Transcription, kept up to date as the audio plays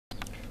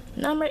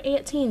Number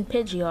 18,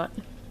 Pidgeot.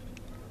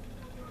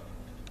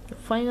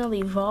 Finally,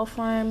 Evolve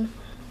Farm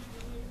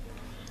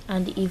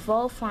and the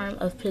Evolve Farm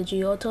of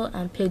Pidgeotto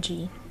and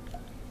Pidgey.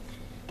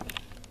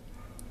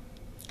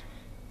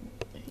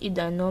 You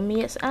don't know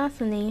me, it's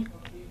Anthony.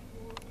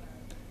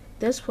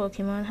 This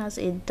Pokemon has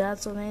a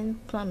dazzling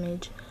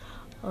plumage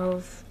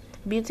of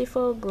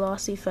beautiful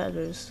glossy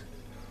feathers.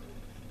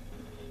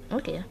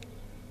 Okay.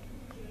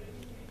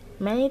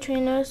 Many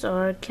trainers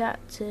are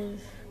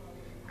captivated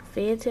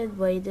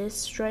by this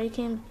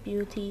striking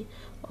beauty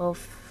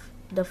of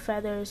the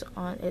feathers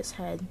on its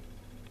head.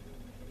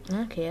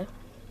 Okay.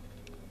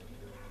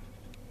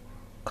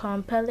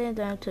 Compelling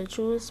them to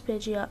choose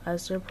Pidgeot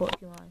as their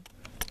Pokemon.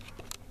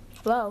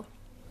 Wow.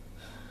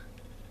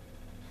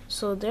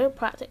 So they're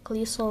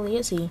practically so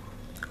lazy.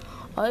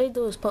 All you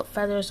do is put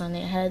feathers on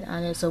their head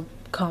and it's a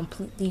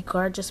completely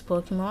gorgeous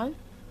Pokemon.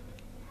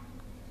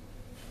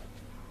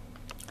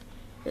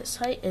 Its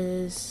height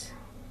is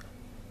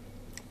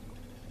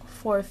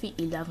 4 feet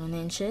 11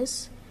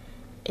 inches.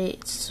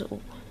 It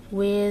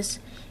weighs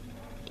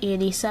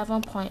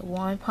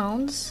 87.1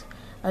 pounds.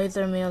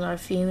 Either male or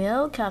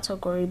female.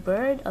 Category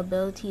bird.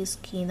 Abilities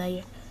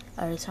canine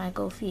or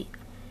tackle feet.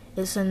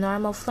 It's a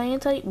normal flying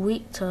type,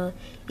 weak to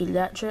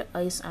electric,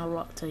 ice, and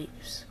rock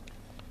types.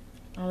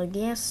 And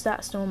again,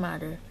 stats don't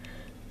matter.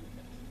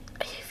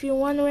 If you're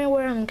wondering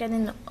where I'm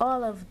getting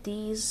all of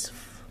this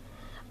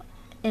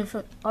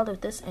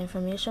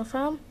information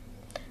from,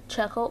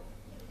 check out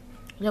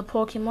the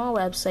Pokemon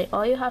website.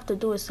 All you have to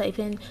do is type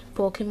in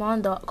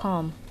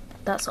Pokemon.com.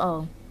 That's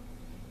all.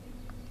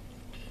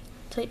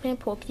 Type in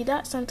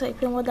Pokédex and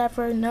type in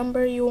whatever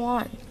number you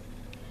want.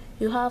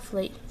 You have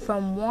like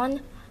from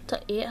 1 to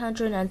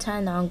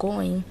 810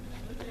 ongoing.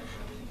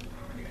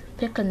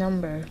 Pick a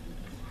number,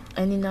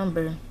 any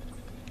number.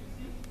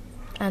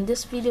 And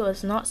this video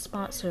is not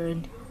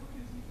sponsored,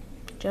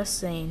 just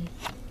saying.